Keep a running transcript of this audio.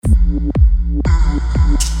And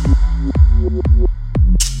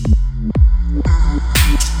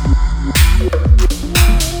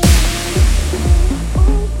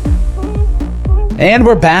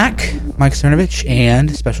we're back. Mike Cernovich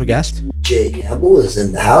and special guest Jay Campbell is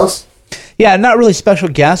in the house. Yeah, not really special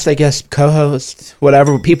guest, I guess, co-host,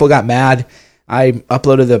 whatever. People got mad. I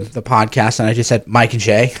uploaded the podcast and I just said Mike and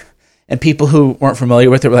Jay. And people who weren't familiar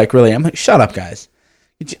with it were like, really? I'm like, shut up, guys.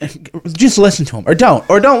 Just listen to him. Or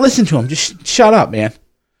don't listen to him. Just shut up, man.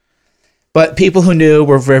 But people who knew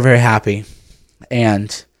were very, very happy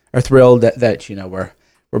and are thrilled that you know,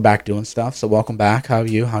 we're back doing stuff. So welcome back. How are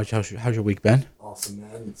you? How's your week been? Awesome,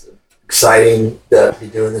 man. It's exciting to be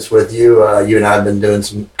doing this with you. You and I have been doing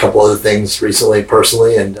some couple other things recently,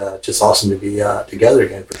 personally, and just awesome to be together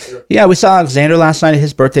again for sure. Yeah, we saw Alexander last night at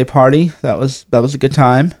his birthday party. That was a good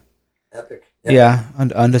time. Epic. Yeah,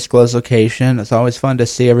 undisclosed location. It's always fun to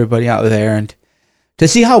see everybody out there and to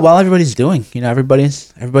see how well everybody's doing. You know,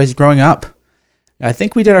 everybody's growing up. I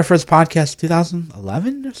think we did our first podcast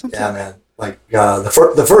 2011 or something. Yeah, man. Like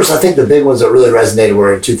the first, I think the big ones that really resonated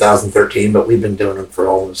were in 2013, but we've been doing them for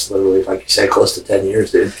almost literally, like you said, close to 10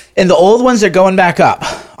 years, dude. And the old ones are going back up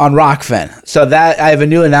on Rockfin. So that I have a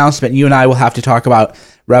new announcement. You and I will have to talk about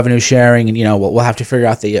revenue sharing, and you know we'll have to figure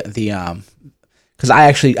out the because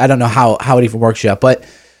I don't know how it even works yet, but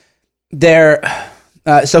there.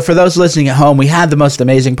 So for those listening at home, we had the most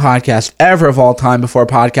amazing podcast ever of all time before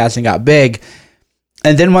podcasting got big.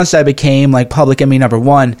 And then once I became like public enemy number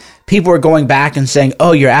one, people were going back and saying,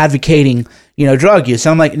 "Oh, you're advocating, you know, drug use."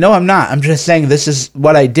 And I'm like, "No, I'm not. I'm just saying this is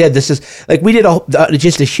what I did. This is like we did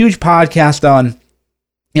just a huge podcast on,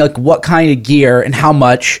 you know, like what kind of gear and how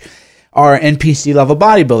much are NPC level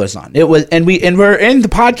bodybuilders on. It was, and we're in the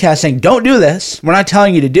podcast saying, don't do this. We're not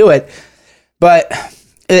telling you to do it, but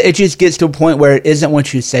it just gets to a point where it isn't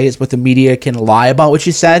what you say; it's what the media can lie about what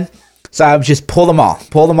you said. So I've just pull them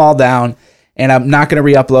all down. And I'm not going to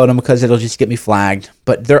re-upload them because it'll just get me flagged.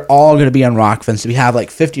 But they're all going to be on Rockfin. So we have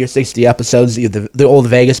like 50 or 60 episodes, the old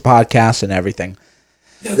Vegas podcast and everything.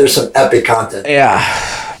 Yeah, there's some epic content. Yeah,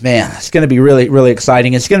 man, it's going to be really, really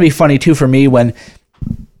exciting. It's going to be funny too for me when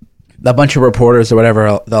a bunch of reporters or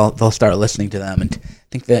whatever, they'll start listening to them and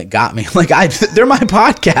think that got me. Like they're my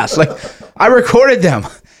podcast. Like I recorded them.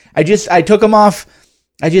 I took them off.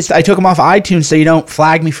 I took them off iTunes so you don't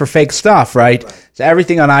flag me for fake stuff, right? So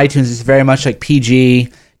everything on iTunes is very much like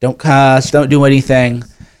PG. Don't cuss, don't do anything.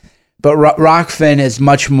 But Rockfin is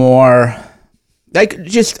much more like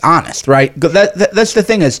just honest, right? That's the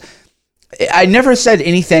thing is, I never said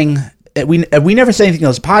anything. We never said anything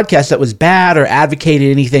on this podcast that was bad or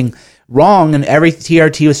advocated anything wrong, and every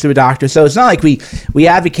TRT was through a doctor. So it's not like we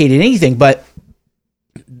advocated anything, but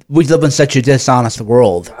we live in such a dishonest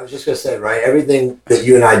world. I was just going to say, right, everything that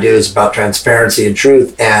you and I do is about transparency and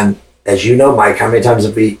truth. And as you know, Mike, how many times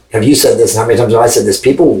have you said this and how many times have I said this?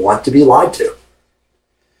 People want to be lied to.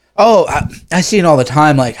 Oh, I see it all the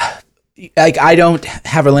time. Like I don't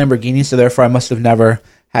have a Lamborghini, so therefore I must have never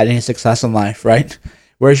had any success in life, right?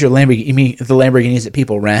 Where's your Lamborghini? You mean the Lamborghinis that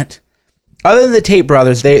people rent? Other than the Tate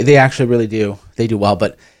brothers, they actually really do. They do well,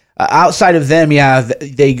 but outside of them, yeah,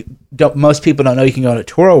 they don't. Most people don't know you can go on a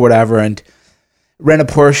tour or whatever and rent a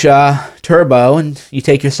Porsche Turbo, and you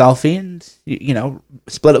take your selfie and you know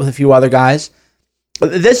split it with a few other guys.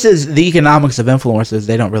 This is the economics of influencers.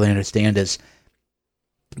 They don't really understand is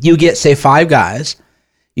you get say 5 guys,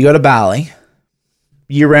 you go to Bali,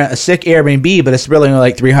 you rent a sick Airbnb, but it's really only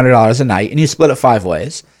like $300 a night, and you split it 5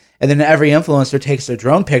 ways, and then every influencer takes their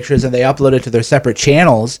drone pictures and they upload it to their separate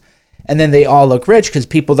channels. And then they all look rich because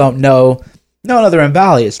people don't know, no, they're in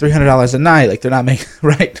Bali. It's $300 a night. Like they're not making,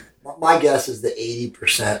 right? My guess is that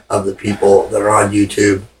 80% of the people that are on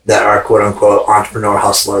YouTube that are quote unquote entrepreneur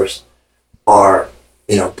hustlers are,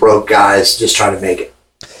 you know, broke guys just trying to make it.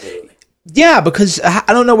 Yeah, because I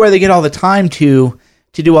don't know where they get all the time to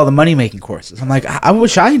do all the money making courses. I'm like, I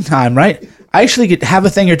wish I had time, right? I actually could have a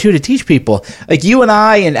thing or two to teach people. Like you and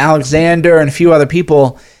I and Alexander and a few other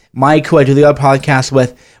people, Mike, who I do the other podcast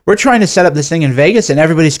with, we're trying to set up this thing in Vegas and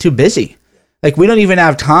everybody's too busy. Like we don't even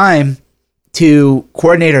have time to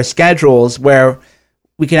coordinate our schedules where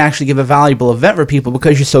we can actually give a valuable event for people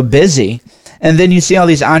because you're so busy. And then you see all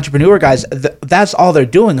these entrepreneur guys, that's all they're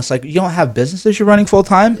doing. It's like, you don't have businesses you're running full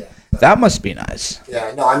time? Yeah. That must be nice.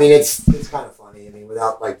 Yeah, no, I mean, it's kind of funny. I mean,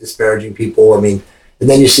 without like disparaging people, I mean, and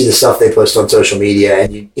then you see the stuff they post on social media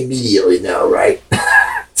and you immediately know, right?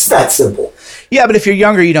 It's that simple. Yeah, but if you're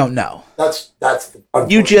younger, you don't know. That's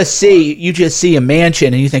you just see a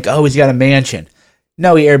mansion and you think, oh, he's got a mansion.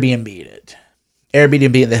 No, he Airbnb'd it.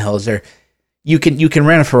 Airbnb in the hills. Or you can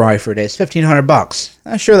rent a Ferrari for a day. It's $1,500.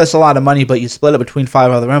 I'm sure that's a lot of money, but you split it between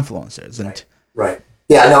 5 other influencers. And right.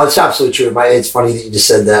 Yeah, no, it's absolutely true. It's funny that you just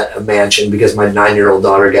said that, a mansion, because my 9-year-old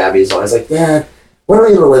daughter, Gabby, is always like, Dad, when are we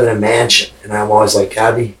going to live in a mansion? And I'm always like,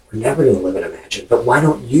 Gabby, we're never going to live in a mansion. But why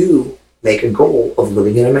don't you make a goal of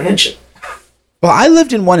living in a mansion? Well, I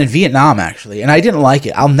lived in one in Vietnam, actually, and I didn't like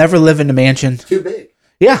it. I'll never live in a mansion. Too big.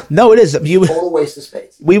 Yeah, no, it is. Total waste of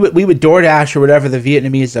space. We would DoorDash, or whatever the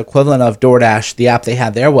Vietnamese equivalent of DoorDash, the app they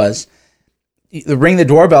had there was. You ring the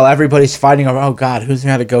doorbell, everybody's fighting over, oh God, who's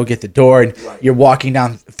going to go get the door? And you're walking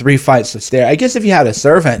down 3 flights of stairs. I guess if you had a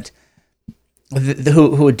servant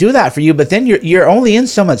who would do that for you, but then you're only in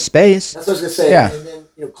so much space. That's what I was going to say. Yeah. And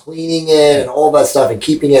then, cleaning it and all that stuff and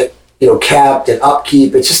keeping it, kept and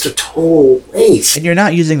upkeep, it's just a total waste. And you're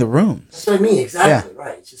not using the rooms. That's what I mean. Exactly. Yeah.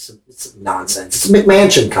 Right. It's nonsense. It's a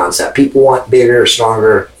McMansion concept. People want bigger,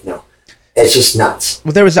 stronger, it's just nuts.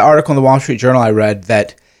 Well, there was an article in the Wall Street Journal I read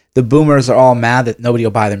that the boomers are all mad that nobody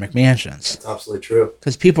will buy their McMansions. That's absolutely true.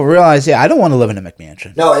 Because people realize, I don't want to live in a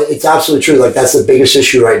McMansion. No, it's absolutely true. Like, that's the biggest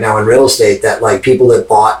issue right now in real estate, that like people that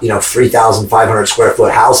bought, 3,500 square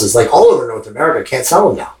foot houses, like all over North America, can't sell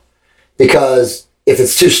them now. Because if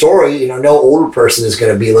it's 2-story, no older person is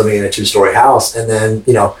going to be living in a 2-story house. And then,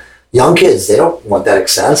 young kids, they don't want that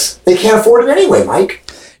excess. They can't afford it anyway, Mike.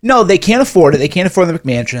 No, they can't afford it. They can't afford the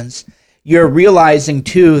McMansions. You're realizing,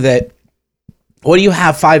 too, that, what do you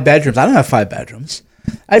have, 5 bedrooms? I don't have 5 bedrooms.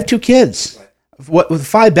 I have 2 kids. Right. With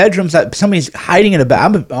 5 bedrooms, somebody's hiding in a bed.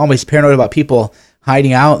 I'm always paranoid about people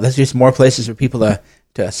hiding out. That's just more places for people to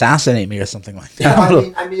assassinate me or something like that.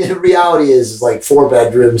 Yeah, I mean, the reality is like 4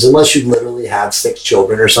 bedrooms, unless you literally have 6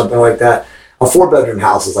 children or something like that. A 4-bedroom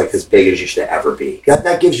house is like as big as you should ever be.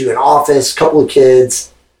 That gives you an office, couple of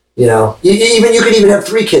kids. You could even have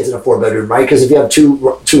 3 kids in a 4-bedroom, right? Because if you have two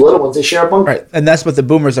little ones, they share a bunk. Right, and that's what the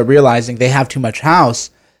boomers are realizing. They have too much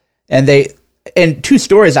house, and 2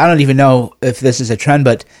 stories. I don't even know if this is a trend,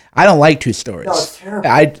 but I don't like 2 stories. No, it's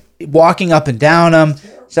terrible. Walking up and down them.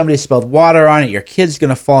 Somebody spilled water on it. Your kid's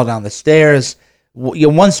gonna fall down the stairs.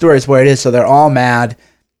 1 story is where it is, so they're all mad.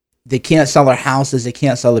 They can't sell their houses. They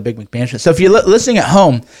can't sell the big McMansion. So if you're listening at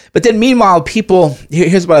home, but then meanwhile, people,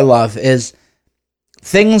 here's what I love is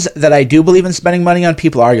things that I do believe in spending money on,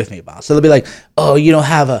 people argue with me about. So they'll be like, oh, you don't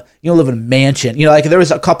live in a mansion. Like there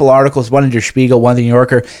was a couple articles, one in Der Spiegel, one in the New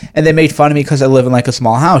Yorker, and they made fun of me because I live in like a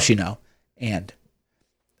small house, And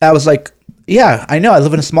I was like, yeah, I know. I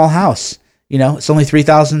live in a small house. It's only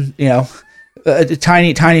 3,000, a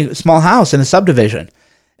tiny, small house in a subdivision.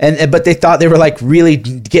 But they thought they were like really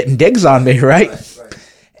getting digs on me, right?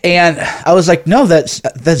 And I was like, no,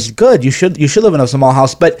 that's good. You should live in a small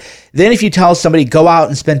house. But then if you tell somebody go out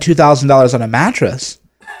and spend $2,000 on a mattress,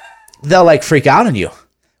 they'll like freak out on you.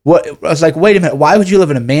 I was like, wait a minute, why would you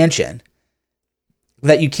live in a mansion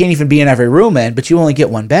that you can't even be in every room in, but you only get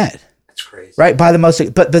 1 bed? That's crazy, right?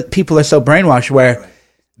 But people are so brainwashed where. Right.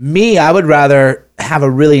 Me, I would rather have a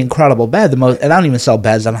really incredible bed. And I don't even sell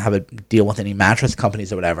beds. I don't have a deal with any mattress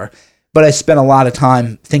companies or whatever. But I spend a lot of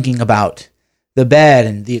time thinking about the bed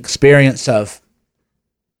and the experience of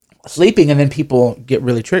sleeping. And then people get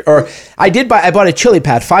really triggered. Or I bought a chili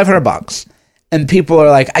pad, $500, and people are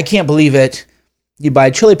like, I can't believe it. You buy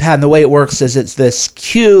a chili pad, and the way it works is it's this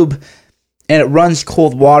cube, and it runs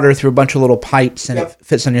cold water through a bunch of little pipes, and it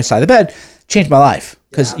fits on your side of the bed. Changed my life.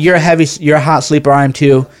 Because you're a hot sleeper, I am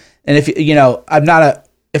too. And if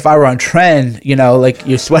if I were on trend, like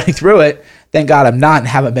you're sweating through it, thank God I'm not and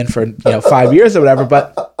haven't been for 5 years or whatever.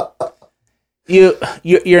 But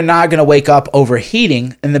you're not gonna wake up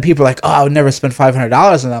overheating, and then people are like, oh, I would never spend $500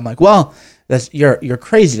 on that. I'm like, well, you're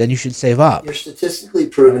crazy. Then you should save up. You're statistically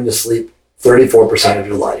proven to sleep 34% of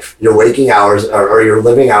your life. Your waking hours or your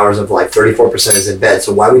living hours of life, 34% is in bed.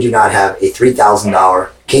 So why would you not have a $3,000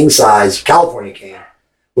 king size California king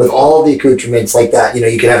with all the accoutrements like that?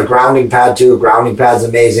 You can have a grounding pad too. A grounding pad's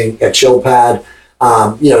amazing. A chill pad,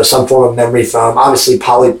 some form of memory foam. Obviously,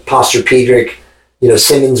 Posturepedic,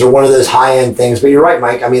 Simmons are one of those high end things. But you're right,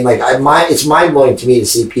 Mike. I mean, it's mind blowing to me to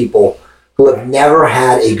see people who have never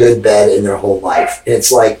had a good bed in their whole life. And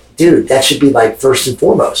it's like, dude, that should be like first and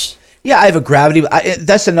foremost. Yeah, I have a Gravity.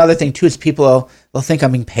 That's another thing too. Is people they'll think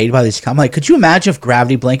I'm being paid by these. I'm like, could you imagine if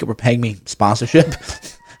Gravity Blanket were paying me sponsorship?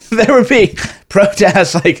 There would be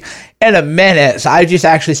protests like in a minute. So I just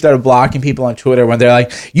actually started blocking people on Twitter when they're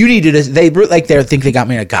like, "You need to." They think they got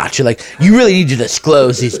me in a gotcha. Like, you really need to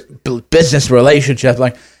disclose these business relationships.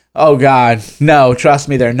 Like, oh God, no, trust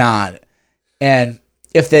me, they're not. And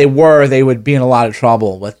if they were, they would be in a lot of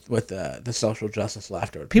trouble with the social justice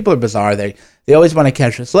left. Or people are bizarre. They always want to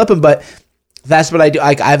catch us slipping. But That's what I do.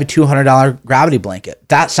 I have a $200 gravity blanket.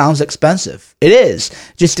 That sounds expensive. It is,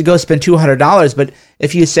 just to go spend $200. But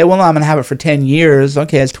if you say, well, no, I'm going to have it for 10 years.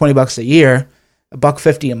 Okay, it's $20 a year,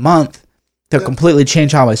 $150 a month to completely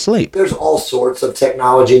change how I sleep. There's all sorts of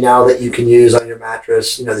technology now that you can use on your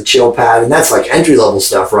mattress, the chill pad, and that's like entry level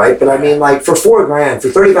stuff, right? But I mean, like for $4,000, for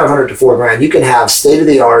 $3,500 to $4,000, you can have state of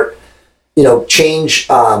the art, change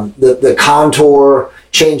the contour,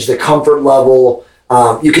 change the comfort level.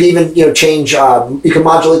 You can even, change, you can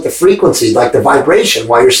modulate the frequency, like the vibration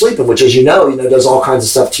while you're sleeping, which, as does all kinds of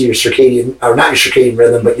stuff to your circadian, or not your circadian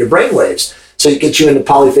rhythm, but your brain waves. So it gets you into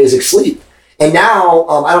polyphasic sleep. And now,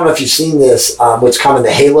 I don't know if you've seen this, what's coming,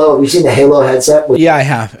 the Halo. Have you seen the Halo headset? Yeah, I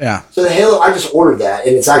have, yeah. So the Halo, I just ordered that,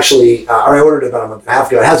 and it's actually, or I ordered it about a month and a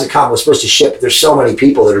half ago. It hasn't come, it was supposed to ship, but there's so many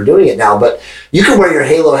people that are doing it now. But you can wear your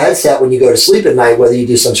Halo headset when you go to sleep at night, whether you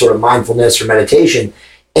do some sort of mindfulness or meditation,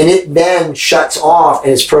 and it then shuts off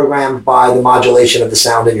and it's programmed by the modulation of the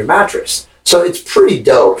sound in your mattress. So it's pretty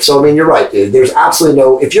dope. So, I mean, you're right, dude. There's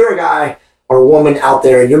absolutely if you're a guy or a woman out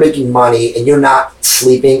there and you're making money and you're not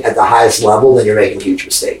sleeping at the highest level, then you're making huge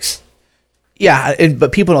mistakes. Yeah,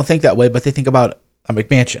 but people don't think that way, but they think about a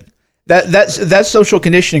McMansion. That's social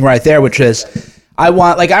conditioning right there, which is, I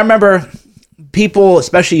remember people,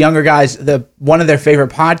 especially younger guys, one of their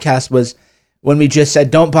favorite podcasts was when we just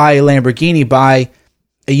said, don't buy a Lamborghini, buy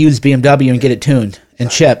a used BMW and get it tuned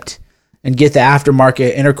and chipped and get the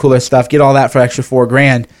aftermarket intercooler stuff, get all that for extra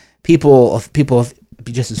 $4,000. People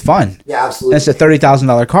be just as fun. Yeah, absolutely. And it's a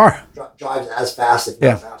 $30,000 car. Drives as fast, if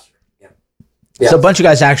not faster. Yeah. So a bunch of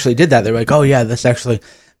guys actually did that. They're like, oh yeah, that's actually,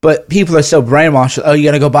 but people are so brainwashed. Oh, you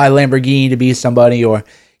got to go buy a Lamborghini to be somebody, or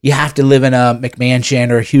you have to live in a McMansion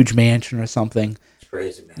or a huge mansion or something. It's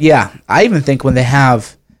crazy, man. Yeah. I even think when they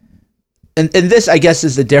have, and this, I guess,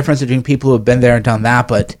 is the difference between people who have been there and done that.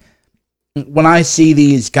 But when I see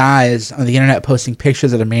these guys on the internet posting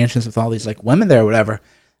pictures of their mansions with all these like women there or whatever,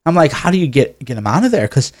 I'm like, how do you get them out of there?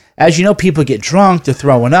 Because as you know, people get drunk, they're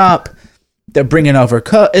throwing up, they're bringing over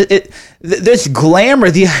this glamour,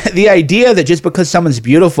 the idea that just because someone's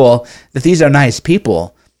beautiful, that these are nice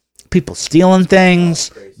people stealing things,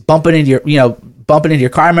 bumping into your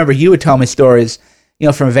car. I remember you would tell me stories.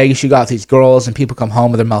 From Vegas, you got these girls and people come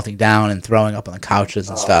home and they're melting down and throwing up on the couches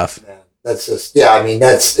and stuff. Man. That's just,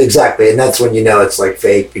 that's exactly. And that's when it's like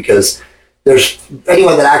fake, because there's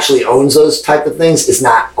anyone that actually owns those type of things is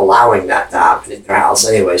not allowing that to happen in their house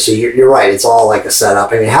anyway. So you're right. It's all like a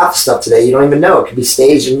setup. I mean, half the stuff today, you don't even know. It could be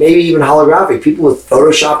staged and maybe even holographic. People with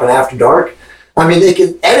Photoshop and After Dark, I mean, they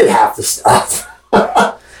can edit half the stuff.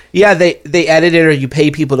 Yeah, they edit it, or you pay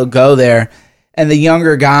people to go there. And the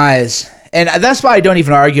younger guys... And that's why I don't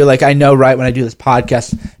even argue. Like, I know, right, when I do this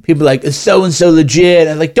podcast, people are like, is so-and-so legit?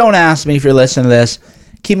 And like, don't ask me if you're listening to this.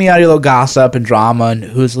 Keep me out of your little gossip and drama and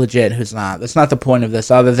who's legit and who's not. That's not the point of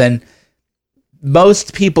this, other than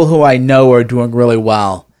most people who I know are doing really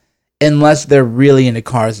well. Unless they're really into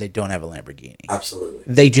cars, they don't have a Lamborghini. Absolutely.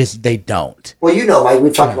 They don't. Well, Mike,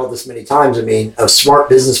 we've talked about this many times. I mean, a smart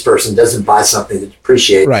business person doesn't buy something that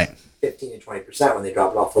depreciates 15 to 20% when they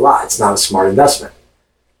drop it off the lot. It's not a smart investment.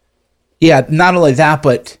 Yeah, not only that,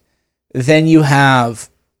 but then you have,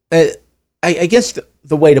 I guess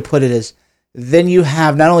the way to put it is, then you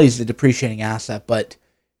have not only is the depreciating asset, but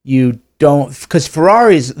you don't, because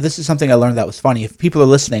Ferraris, this is something I learned that was funny. If people are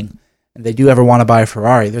listening and they do ever want to buy a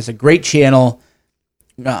Ferrari, there's a great channel.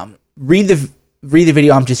 Read the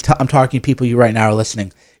video. I'm talking to people you right now are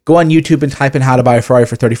listening. Go on YouTube and type in how to buy a Ferrari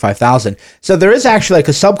for $35,000. So there is actually like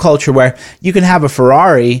a subculture where you can have a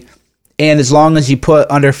Ferrari, and as long as you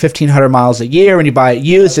put under 1,500 miles a year and you buy it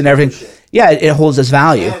used and everything, it holds its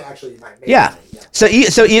value. And actually, you might make money. So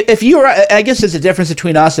if you were, I guess there's a difference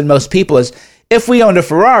between us and most people is, if we owned a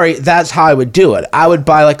Ferrari, that's how I would do it. I would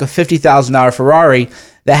buy like a $50,000 Ferrari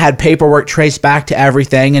that had paperwork traced back to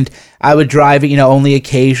everything, and I would drive it, only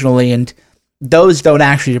occasionally, and those don't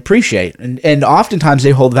actually depreciate, and oftentimes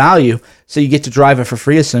they hold value, so you get to drive it for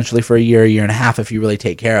free essentially for a year and a half if you really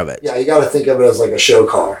take care of it. Yeah, you got to think of it as like a show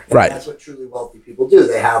car. And right. That's what truly wealthy people do.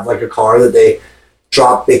 They have like a car that they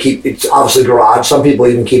drop, they keep, it's obviously garage. Some people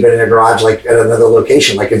even keep it in a garage, like at another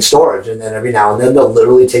location, like in storage, and then every now and then they'll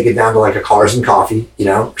literally take it down to like a Cars and Coffee,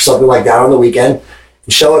 something like that on the weekend,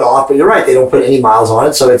 and show it off. But you're right, they don't put any miles on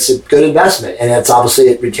it, so it's a good investment, and it's obviously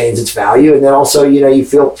it retains its value, and then also you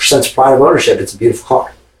feel a sense of pride of ownership. It's a beautiful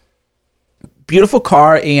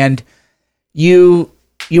car, and you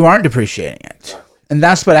aren't depreciating it. Exactly. And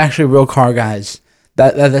that's what actually real car guys,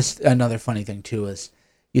 that's another funny thing too, is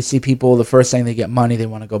you see people, the first thing they get money, they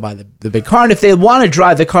want to go buy the big car, and if they want to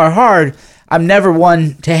drive the car hard, I'm never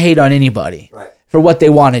one to hate on anybody for what they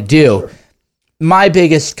want to do. Sure. my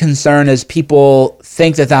biggest concern is people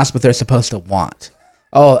think that that's what they're supposed to want.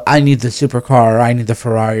 Oh, I need the supercar, or I need the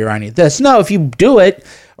Ferrari, or I need this. No, if you do it,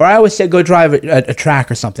 or I always say go drive a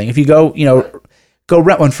track or something. If you go, go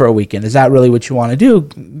rent one for a weekend. Is that really what you want to do?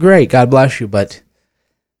 Great, God bless you. But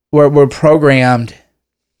we're programmed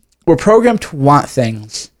to want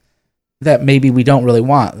things that maybe we don't really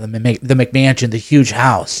want. The McMansion, the huge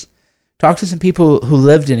house. Talk to some people who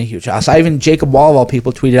lived in a huge house. Jacob Wall, of all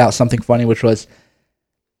people, tweeted out something funny, which was,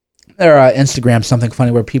 or Instagram, something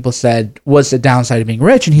funny where people said, what's the downside of being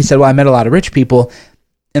rich? And he said, well, I met a lot of rich people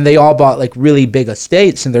and they all bought like really big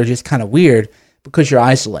estates and they're just kind of weird because you're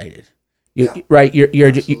isolated. Right?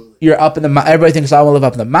 You're up in the, everybody thinks I want to live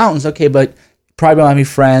up in the mountains. Okay, but probably don't have any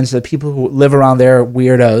friends. The people who live around there are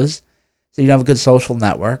weirdos. So you don't have a good social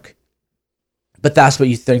network. But that's what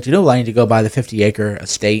you think to do. Well, I need to go buy the 50-acre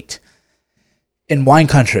estate in wine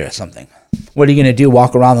country or something. What are you going to do?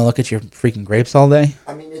 Walk around and look at your freaking grapes all day?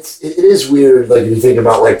 I mean, it is weird, like, if you think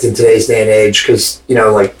about, like, in today's day and age, because,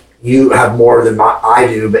 like, you have more than I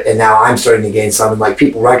do, and now I'm starting to gain some, and, like,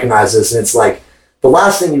 people recognize this, and it's like, the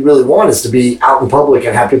last thing you really want is to be out in public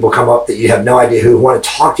and have people come up that you have no idea who want to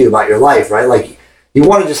talk to you about your life, right? Like, you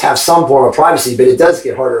want to just have some form of privacy, but it does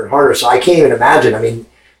get harder and harder, so I can't even imagine. I mean,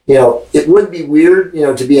 it would be weird,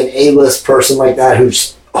 to be an A-list person like that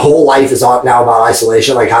who's whole life is now about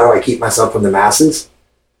isolation. Like, how do I keep myself from the masses?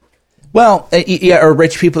 Well, or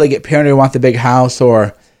rich people that get paranoid want the big house,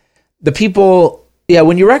 or the people,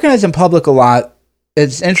 when you recognize in public a lot,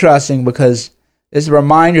 it's interesting because it's a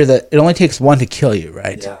reminder that it only takes one to kill you,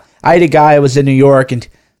 right? Yeah. I had a guy, I was in New York, and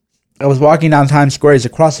I was walking down Times Square, he's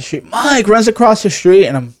across the street. Mike runs across the street,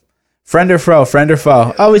 and I'm, friend or foe?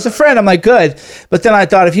 Oh, he's a friend. I'm like, good. But then I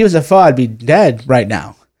thought if he was a foe, I'd be dead right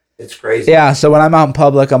now. It's crazy. Yeah, so when I'm out in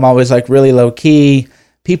public, I'm always like really low key.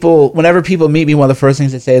 Whenever people meet me, one of the first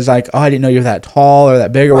things they say is like, "Oh, I didn't know you were that tall or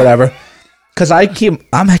that big or whatever." Because I keep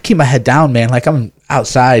my head down, man. Like I'm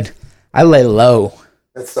outside, I lay low.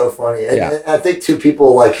 That's so funny. And I think too,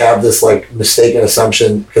 people like have this like mistaken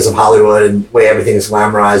assumption because of Hollywood and the way everything is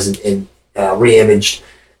glamorized and re-imaged,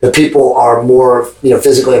 that people are more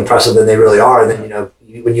physically impressive than they really are. And then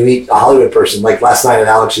when you meet a Hollywood person, like last night at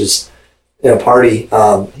Alex's party.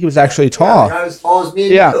 He was actually tall. I was tall as me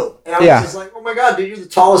and you. And I was just like, oh my God, dude, you're the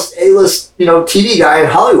tallest A-list, TV guy in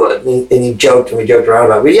Hollywood. And he joked, and we joked around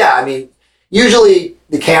about it. But yeah, I mean, usually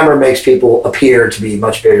the camera makes people appear to be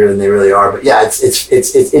much bigger than they really are. But yeah, it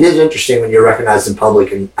is interesting when you're recognized in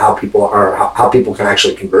public and how people can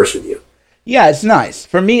actually converse with you. Yeah, it's nice.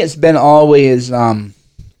 For me, it's been always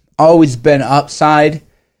been upside.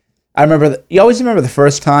 I remember you always remember the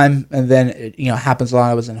first time, and then it happens a lot.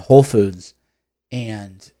 I was in Whole Foods,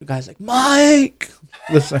 and the guy's like, Mike,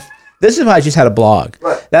 listen, this is why I just had a blog.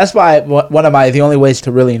 Right. That's why the only ways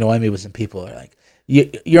to really annoy me was when people are like,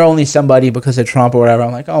 you're only somebody because of Trump or whatever.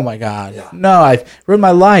 I'm like, oh my God, no, I've ruined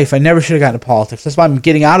my life. I never should have gotten into politics. That's why I'm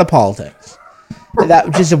getting out of politics. That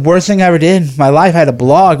was just the worst thing I ever did in my life. I had a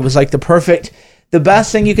blog. It was like the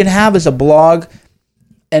best thing you can have is a blog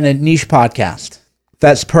and a niche podcast.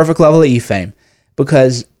 That's perfect level of e-fame,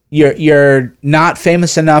 because you're not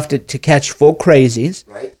famous enough to catch full crazies,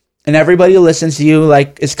 right? And everybody who listens to you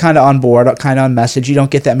like is kind of on board, kind of on message. You don't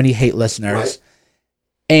get that many hate listeners, right.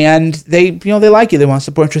 And they like you. They want to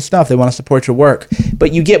support your stuff. They want to support your work.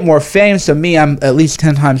 But you get more fame. So me, I'm at least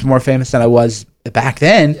 10 times more famous than I was back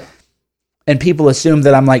then, and people assume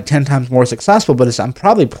that I'm like 10 times more successful. But I'm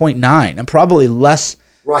probably 0.9. I'm probably less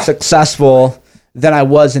successful than I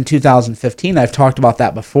was in 2015. I've talked about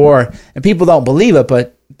that before, and people don't believe it,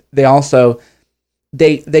 but they also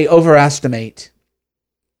they overestimate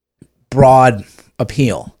broad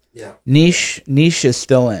appeal. Yeah, niche is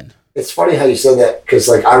still in. It's funny how you said that, because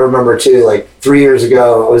like I remember too, like 3 years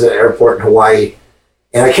ago, I was at an airport in Hawaii,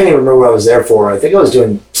 and I can't even remember what I was there for. I think I was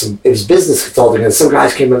doing it was business consulting, and some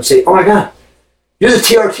guys came up and say, "Oh my God, you're the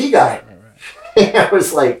TRT guy." Right. I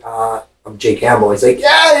was like, "I'm Jake Campbell." He's like,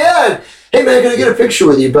 "Yeah. Hey man, can I get a picture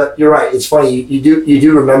with you?" But you're right. It's funny. You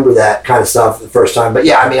do remember that kind of stuff the first time. But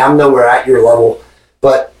yeah, I mean, I'm nowhere at your level.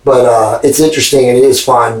 But it's interesting, and it is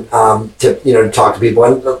fun to talk to people.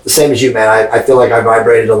 And the same as you, man. I feel like I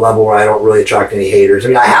vibrated a level where I don't really attract any haters. I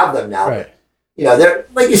mean, I have them now. Right. But, they're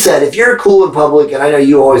like you said. If you're cool in public, and I know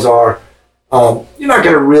you always are, you're not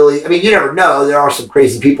going to really. I mean, you never know. There are some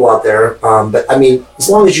crazy people out there. But I mean, as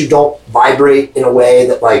long as you don't vibrate in a way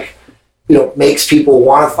that like, makes people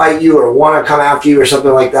want to fight you or want to come after you or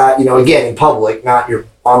something like that, again, in public, not your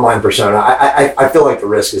online persona, I feel like the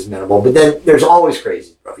risk is minimal. But then there's always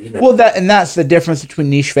crazy, bro. Well, that's the difference between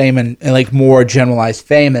niche fame and like more generalized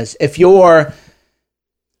fame is if you're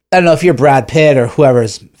I don't know if you're Brad Pitt or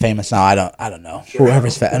whoever's famous now. I don't know. Sure.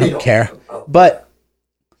 Whoever's I don't care. But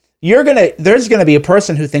there's gonna be a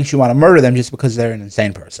person who thinks you want to murder them just because they're an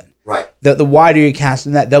insane person. Right. The wider you cast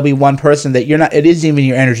in that, there'll be one person that you're not. It isn't even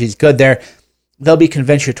your energy is good. They'll be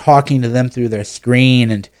convinced you're talking to them through their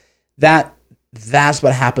screen, and that's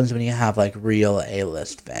what happens when you have like real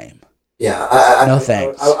A-list fame. Yeah, no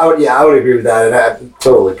thanks. I would agree with that, and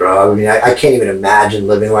totally, bro. I mean, I can't even imagine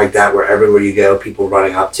living like that, where everywhere you go, people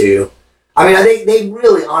running up to you. I mean, I think they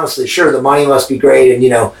really, honestly, sure, the money must be great,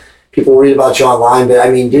 and people read about you online, but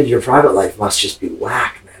I mean, dude, your private life must just be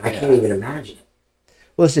whack, man. I can't even imagine it.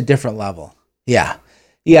 Well, it's a different level. Yeah.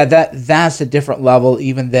 That's a different level,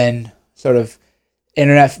 even than sort of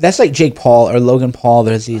internet. That's like Jake Paul or Logan Paul.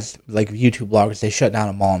 There's these like YouTube bloggers. They shut down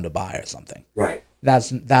a mall in Dubai or something. Right.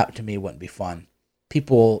 That to me wouldn't be fun.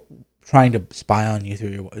 People trying to spy on you through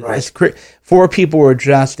your. Right. 4 people were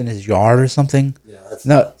dressed in his yard or something. Yeah, that's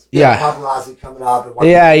no. Nuts. Yeah. Paparazzi coming up and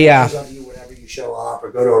yeah. You whenever you show up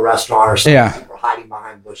or go to a restaurant or something. Yeah. People are hiding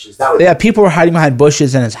behind bushes. People were hiding behind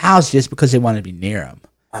bushes in his house just because they wanted to be near him.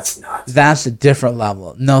 That's nuts. That's a different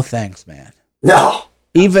level. No thanks, man. No.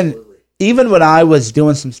 Even when I was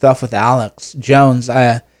doing some stuff with Alex Jones,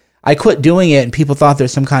 I quit doing it and people thought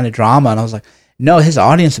there's some kind of drama, and I was like, no, his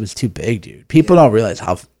audience was too big, dude. People don't realize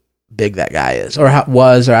how big that guy is, or how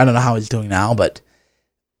was, or I don't know how he's doing now, but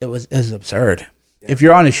it was absurd. Yeah. If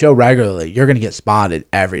you're on a show regularly, you're gonna get spotted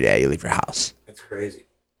every day you leave your house. That's crazy.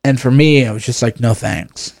 And for me, I was just like, no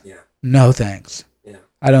thanks. Yeah. No thanks. Yeah.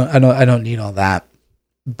 I don't need all that.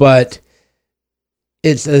 But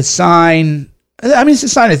it's a sign. I mean, it's a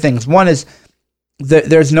sign of things. One is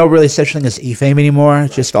there's no really such thing as e-fame anymore.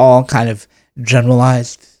 It's just all kind of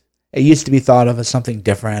generalized. It used to be thought of as something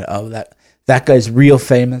different. Oh, that guy's real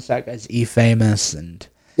famous. That guy's e-famous, and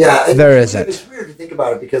there isn't. It's weird to think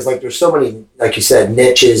about it because like there's so many, like you said,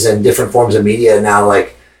 niches and different forms of media now.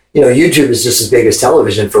 Like YouTube is just as big as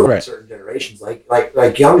television for like certain generations.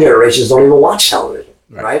 Like young generations don't even watch television,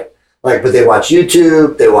 right? Like, but they watch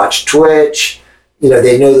YouTube, they watch Twitch.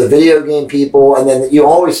 They know the video game people, and then you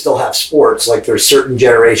always still have sports. Like there's certain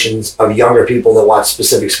generations of younger people that watch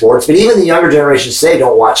specific sports, but even the younger generations today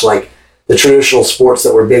don't watch like the traditional sports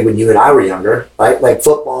that were big when you and I were younger, right? Like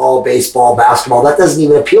football, baseball, basketball. That doesn't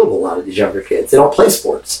even appeal to a lot of these younger kids. They don't play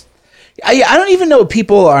sports. I don't even know what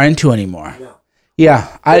people are into anymore. No.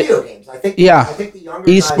 Yeah, video games. I think the younger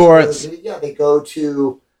esports. Guys, they go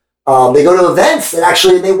to events that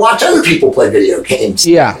actually they watch other people play video games.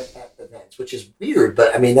 Yeah. Which is weird,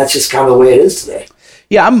 but I mean that's just kind of the way it is today.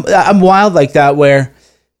 Yeah, I'm wild like that where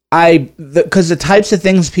because the types of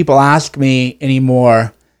things people ask me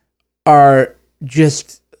anymore are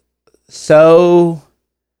just so,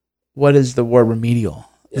 what is the word, remedial,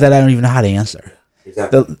 that I don't even know how to answer.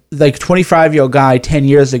 Exactly. The 25-year-old guy 10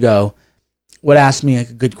 years ago would ask me like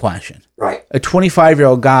a good question. Right. A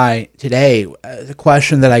 25-year-old guy today, the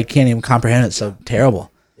question that I can't even comprehend, it's so terrible.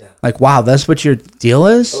 Like, wow, that's what your deal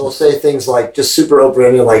is? We'll say things like, just super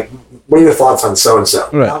open-ended, like, what are your thoughts on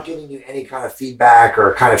so-and-so? Right. Without giving you any kind of feedback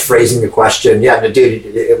or kind of phrasing the question. Yeah,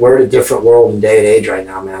 dude, we're in a different world and day and age right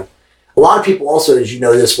now, man. A lot of people also, as you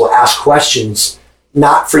know this, will ask questions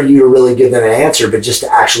not for you to really give them an answer, but just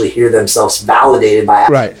to actually hear themselves validated by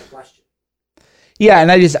asking the question. Yeah,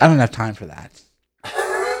 and I don't have time for that.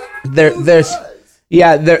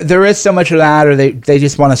 There is so much of that, or they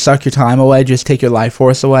just want to suck your time away, just take your life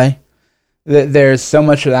force away. There's so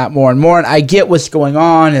much of that more and more, and I get what's going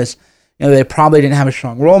on is, they probably didn't have a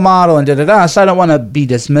strong role model and da-da-da, so I don't want to be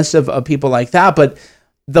dismissive of people like that, but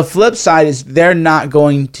the flip side is they're not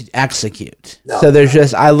going to execute. No. So there's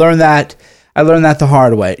just, I learned that the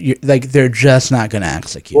hard way. They're just not going to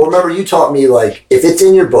execute. Well, remember you taught me, like, if it's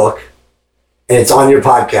in your book and it's on your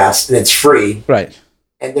podcast and it's free. Right.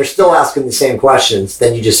 And they're still asking the same questions,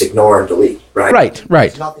 then you just ignore and delete, right? Right.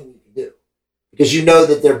 There's nothing you can do. Because you know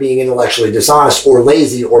that they're being intellectually dishonest or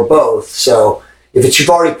lazy or both. So if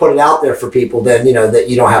you've already put it out there for people, then that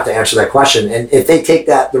you don't have to answer that question. And if they take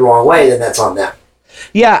that the wrong way, then that's on them.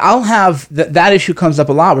 Yeah, I'll have that issue comes up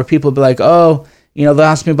a lot where people will be like, oh, they'll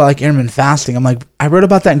ask me about like intermittent fasting. I'm like, I wrote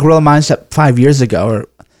about that in Gorilla Mindset 5 years ago, or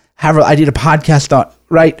however I did a podcast on,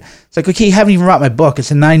 right? It's like, okay, you haven't even read my book.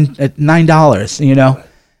 It's $9,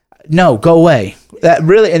 No, go away. That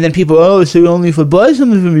really, and then people, so you only for buy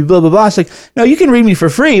something from me, blah, blah, blah. It's like, no, you can read me for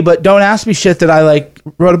free, but don't ask me shit that I like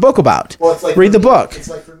wrote a book about. Well, it's like read the book. It's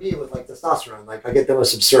like for me with like testosterone. Like I get the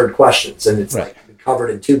most absurd questions, and it's like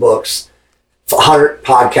covered in 2 books, 100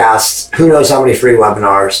 podcasts, who knows how many free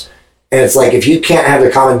webinars. And it's like, if you can't have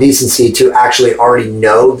the common decency to actually already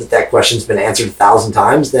know that question's been answered 1,000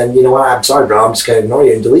 times, then you know what? I'm sorry, bro. I'm just going to ignore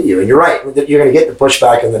you and delete you. And you're right. You're going to get the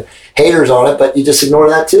pushback and the haters on it, but you just ignore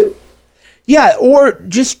that too. Yeah, or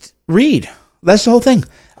just read. That's the whole thing.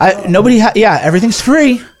 Everything's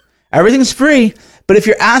free. Everything's free. But if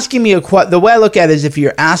you're asking me the way I look at it is, if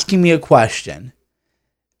you're asking me a question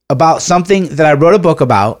about something that I wrote a book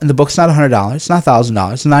about, and the book's not $100, it's not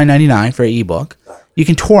 $1,000, it's $9.99 for an ebook. You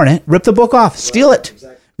can torrent it, rip the book off, steal it,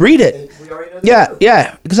 read it.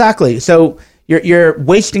 Yeah, exactly. So you're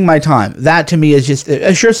wasting my time. That to me is just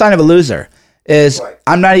a sure sign of a loser.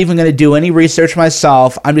 I'm not even going to do any research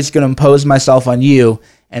myself. I'm just going to impose myself on you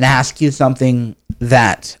and ask you something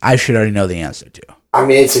that I should already know the answer to. I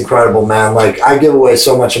mean, it's incredible, man. Like, I give away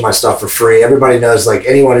so much of my stuff for free. Everybody knows, like,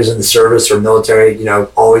 anyone who's in the service or military, you know,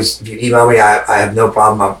 always, if you email me, I have no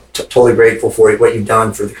problem. I'm totally grateful for what you've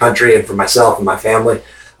done for the country and for myself and my family.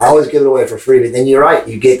 I always give it away for free. But then you're right.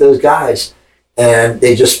 You get those guys, and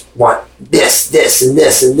they just want this, and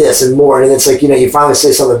this, and this, and more. And it's like, you know, you finally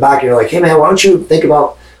say something back, and you're like, hey, man, why don't you think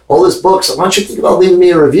about all these books? Why don't you think about leaving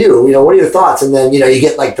me a review? You know, what are your thoughts? And then, you know, you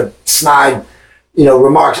get, like, the snide, you know,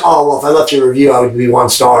 remarks, oh, well, if I left you a review, I would be 1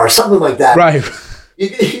 star or something like that. Right.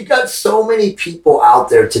 You got so many people out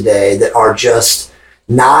there today that are just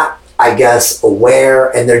not, I guess, aware,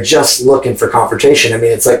 and they're just looking for confrontation. I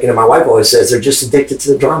mean, it's like, you know, my wife always says they're just addicted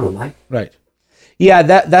to the drama, Mike. Right. Yeah,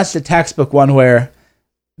 that's the textbook one where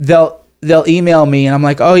they'll email me and I'm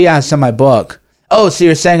like, oh yeah, it's in my book. Oh, so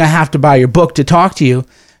you're saying I have to buy your book to talk to you?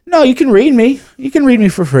 No, you can read me. You can read me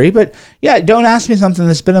for free, but yeah, don't ask me something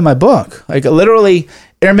that's been in my book. Like, literally,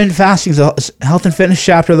 intermittent fasting is a health and fitness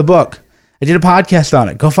chapter of the book. I did a podcast on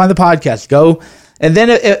it. Go find the podcast. Go, and then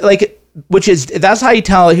that's how you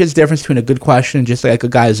tell. Here's the difference between a good question and just like a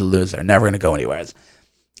guy who's a loser, never going to go anywhere.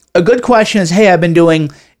 A good question is, hey, I've been doing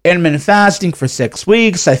intermittent fasting for 6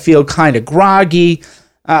 weeks. I feel kind of groggy.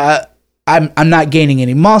 I'm not gaining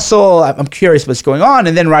any muscle. I'm curious what's going on.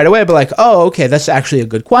 And then right away I'd be like, oh, okay, that's actually a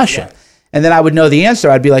good question. Yeah. And then I would know the answer.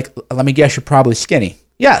 I'd be like, let me guess, you're probably skinny.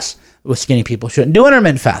 Yes. Well, skinny people shouldn't do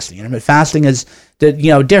intermittent fasting. Intermittent fasting is,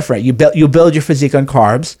 different. You build your physique on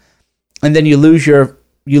carbs, and then you lose your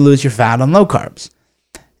fat on low carbs.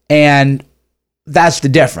 And that's the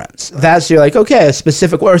difference. That's, you're like, okay, a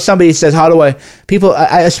specific, or somebody says,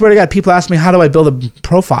 I swear to God, people ask me, how do I build a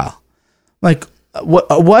profile? Like,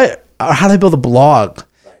 what? How do I build a blog?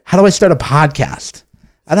 How do I start a podcast?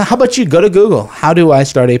 How about you go to Google? How do I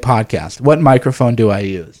start a podcast? What microphone do I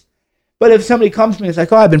use? But if somebody comes to me and is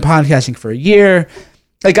like, oh, I've been podcasting for a year.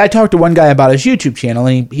 Like, I talked to one guy about his YouTube channel,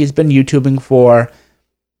 and he's been YouTubing for,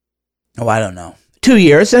 2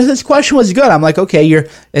 years. And his question was good. I'm like, okay,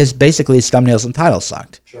 his thumbnails and titles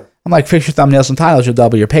sucked. Sure. I'm like, fix your thumbnails and titles, you'll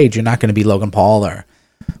double your page. You're not going to be Logan Paul or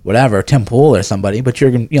whatever, Tim Pool or somebody, but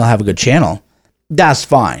you'll have a good channel. That's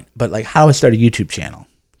fine. But like, how do I start a YouTube channel?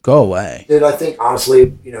 Go away. Dude, I think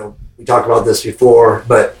honestly, you know, we talked about this before,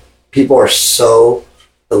 but people are so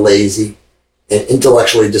lazy and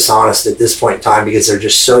intellectually dishonest at this point in time because they're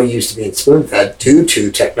just so used to being spoon-fed due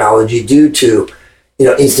to technology, due to, you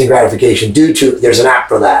know, instant gratification, due to, there's an app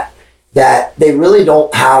for that they really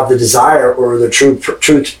don't have the desire or the truth,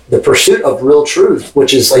 the pursuit of real truth,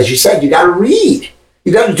 which is, as you said, you got to read.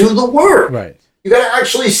 You got to do the work. Right. You got to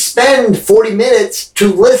actually spend 40 minutes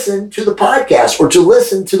to listen to the podcast or to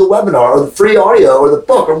listen to the webinar or the free audio or the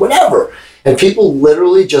book or whatever. And people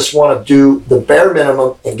literally just want to do the bare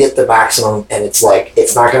minimum and get the maximum. And it's like,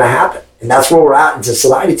 it's not going to happen. And that's where we're at in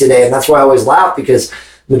society today. And that's why I always laugh, because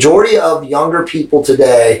majority of younger people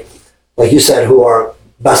today, like you said, who are,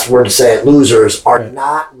 best word to say it, losers, are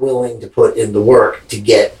not willing to put in the work to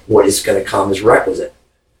get what is going to come as requisite.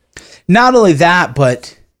 Not only that,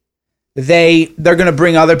 but they're going to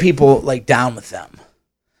bring other people like down with them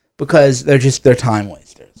because they're time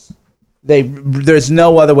wasters. There's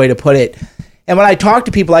no other way to put it. And when I talk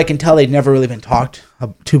to people, I can tell they've never really been talked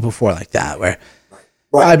to before like that, where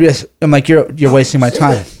I'm like, you're wasting my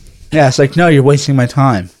time. Yeah, it's like, no, you're wasting my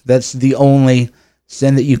time. That's the only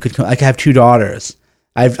sin that you could, like, I have 2 daughters.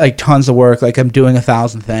 I have like tons of work. Like, I'm doing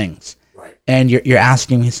 1,000 things. Right. And you're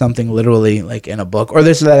asking me something literally like in a book, or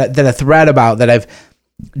there's that a thread about that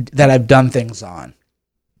I've done things on.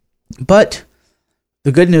 But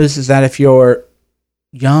the good news is that if you're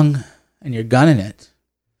young and you're gunning it,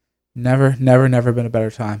 never been a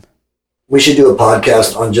better time. We should do a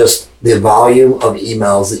podcast on just the volume of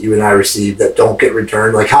emails that you and I receive that don't get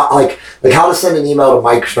returned. Like how to send an email to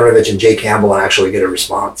Mike Cernovich and Jay Campbell and actually get a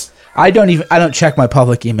response. I don't check my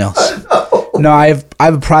public emails. No, I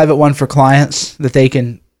have a private one for clients that they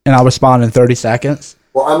can, and I'll respond in 30 seconds.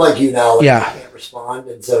 Well, I'm like you now. Like, yeah. respond.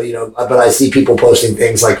 And so, but I see people posting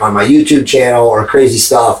things like on my YouTube channel or crazy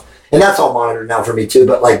stuff. And that's all monitored now for me too.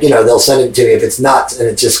 But like, they'll send it to me if it's nuts, and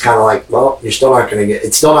it's just kind of like, well, it's still not going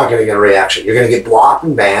to get a reaction. You're going to get blocked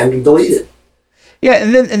and banned and deleted. Yeah.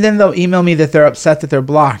 And then they'll email me that they're upset that they're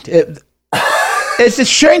blocked. It's a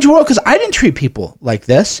strange world because I didn't treat people like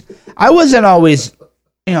this. I wasn't always,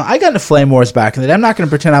 I got into flame wars back in the day. I'm not going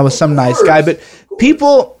to pretend I was some nice guy, but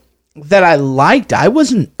people that I liked, I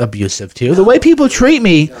wasn't abusive to. The way people treat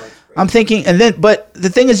me, I'm thinking, but the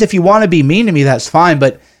thing is, if you want to be mean to me, that's fine,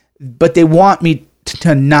 but they want me to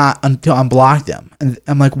unblock them. And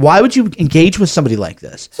I'm like, why would you engage with somebody like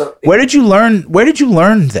this? Where did you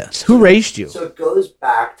learn this? Who raised you? So it goes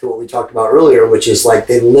back to what we talked about earlier, which is like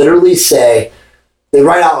they literally say, they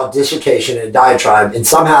write out a dissertation and a diatribe, and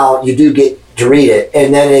somehow you do get to read it,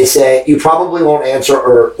 and then they say, you probably won't answer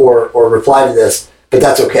or reply to this, but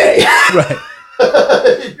that's okay. Right.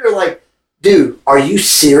 You're like, dude, are you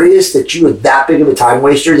serious that you are that big of a time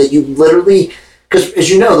waster that you literally, because as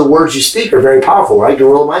you know, the words you speak are very powerful, right?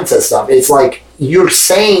 Guerrilla mindset stuff. It's like you're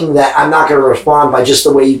saying that I'm not going to respond by just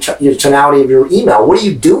the way your tonality of your email. What are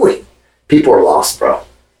you doing? People are lost, bro.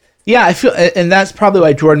 Yeah, I feel, and that's probably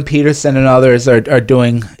why Jordan Peterson and others are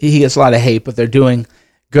doing. He gets a lot of hate, but they're doing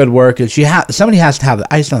good work. Is somebody has to have.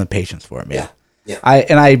 I just don't have the patience for him. Yeah.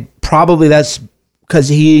 I probably that's because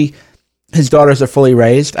his daughters are fully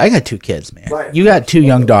raised. I got 2 kids, man. Right. You got 2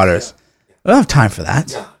 young daughters. I don't have time for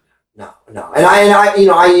that. No. And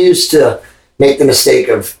I used to make the mistake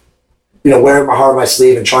of, wearing my heart on my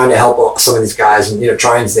sleeve and trying to help some of these guys, and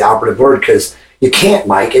trying is the operative word because you can't,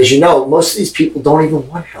 Mike. As you know, most of these people don't even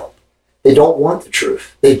want help. They don't want the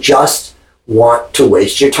truth. They just want to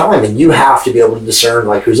waste your time, and you have to be able to discern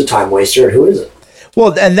like who's a time waster and who isn't.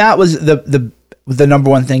 Well, and that was the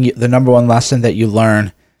number one thing, the number one lesson that you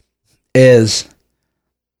learn is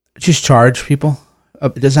just charge people.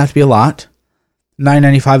 It doesn't have to be a lot,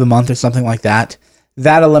 $9.95 a month or something like that.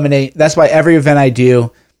 That's why every event I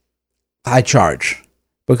do, I charge,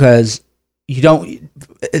 because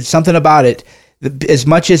it's something about it. As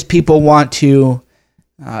much as people want to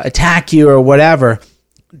attack you or whatever,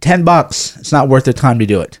 $10, it's not worth their time to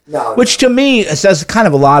do it. No. Which to me says kind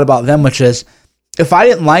of a lot about them, which is if I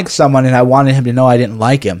didn't like someone and I wanted him to know I didn't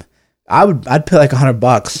like him, I'd pay like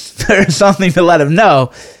 $100 or something to let him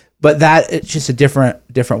know. But it's just a different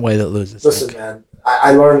way that loses. Listen, man,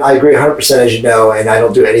 I agree 100%, as you know, and I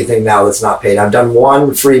don't do anything now that's not paid. I've done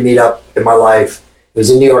one free meetup in my life. It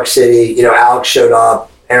was in New York City. Alex showed up.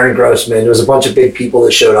 Aaron Grossman. There was a bunch of big people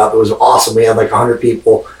that showed up. It was awesome. We had like 100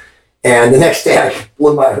 people. And the next day I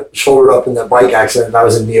blew my shoulder up in that bike accident. I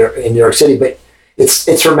was in New York City. But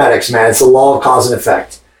it's hermetics, man. It's the law of cause and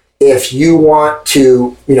effect. If you want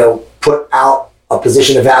to, put out a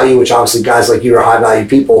position of value, which obviously guys like you are high value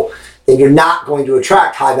people, then you're not going to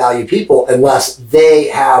attract high value people unless they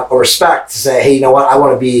have a respect to say, hey, you know what? I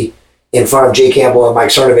want to be in front of Jay Campbell and Mike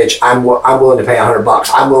Cernovich. I'm willing to pay $100.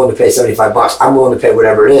 I'm willing to pay $75. I'm willing to pay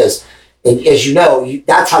whatever it is. And as you know,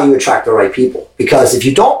 that's how you attract the right people. Because if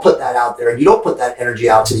you don't put that out there and you don't put that energy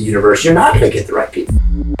out to the universe, you're not going to get the right people.